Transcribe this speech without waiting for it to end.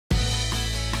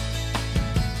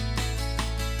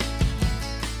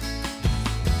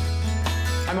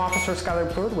I'm Officer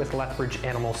Skylar Plourde with Lethbridge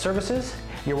Animal Services.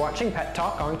 You're watching Pet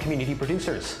Talk on Community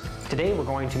Producers. Today we're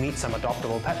going to meet some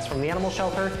adoptable pets from the animal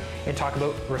shelter and talk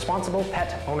about responsible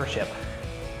pet ownership.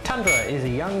 Tundra is a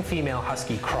young female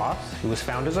husky cross who was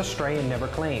found as a stray and never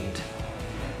claimed.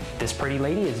 This pretty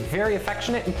lady is very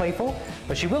affectionate and playful,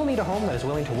 but she will need a home that is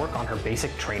willing to work on her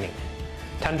basic training.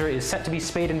 Tundra is set to be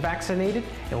spayed and vaccinated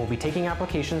and will be taking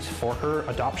applications for her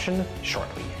adoption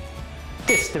shortly.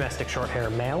 This domestic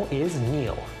short-hair male is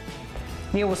Neil.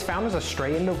 Neil was found as a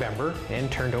stray in November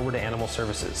and turned over to Animal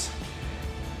Services.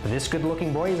 This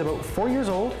good-looking boy is about 4 years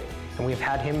old, and we have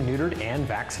had him neutered and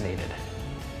vaccinated.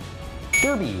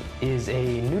 Derby is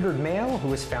a neutered male who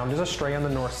was found as a stray on the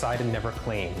north side and never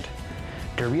claimed.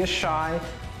 Derby is shy,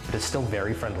 but is still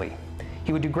very friendly.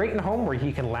 He would do great in a home where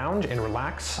he can lounge and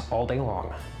relax all day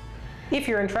long. If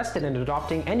you're interested in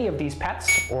adopting any of these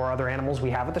pets or other animals we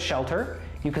have at the shelter,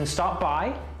 you can stop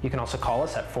by. You can also call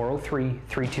us at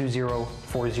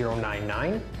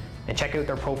 403-320-4099 and check out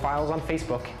their profiles on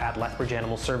Facebook at Lethbridge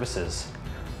Animal Services.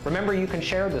 Remember, you can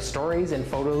share the stories and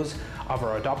photos of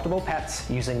our adoptable pets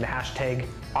using the hashtag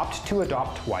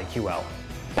 #OptToAdoptYQL.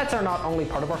 Pets are not only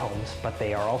part of our homes, but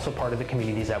they are also part of the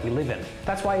communities that we live in.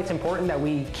 That's why it's important that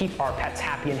we keep our pets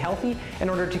happy and healthy in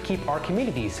order to keep our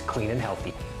communities clean and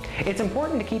healthy. It's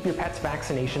important to keep your pet's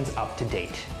vaccinations up to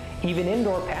date. Even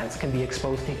indoor pets can be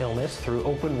exposed to illness through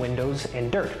open windows and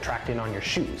dirt tracked in on your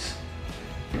shoes.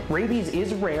 Rabies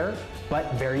is rare,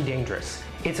 but very dangerous.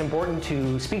 It's important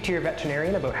to speak to your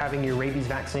veterinarian about having your rabies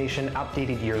vaccination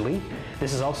updated yearly.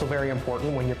 This is also very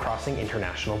important when you're crossing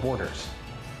international borders.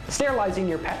 Sterilizing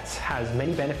your pets has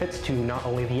many benefits to not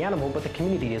only the animal, but the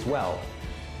community as well.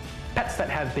 Pets that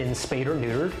have been spayed or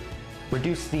neutered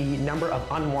reduce the number of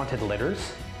unwanted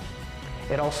litters.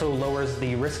 It also lowers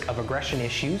the risk of aggression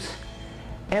issues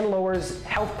and lowers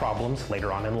health problems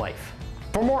later on in life.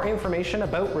 For more information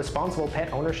about responsible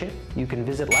pet ownership, you can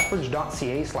visit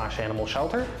lethbridge.ca/animal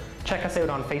shelter, check us out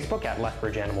on Facebook at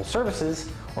Lethbridge Animal Services,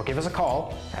 or give us a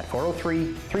call at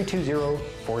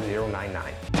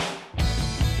 403-320-4099.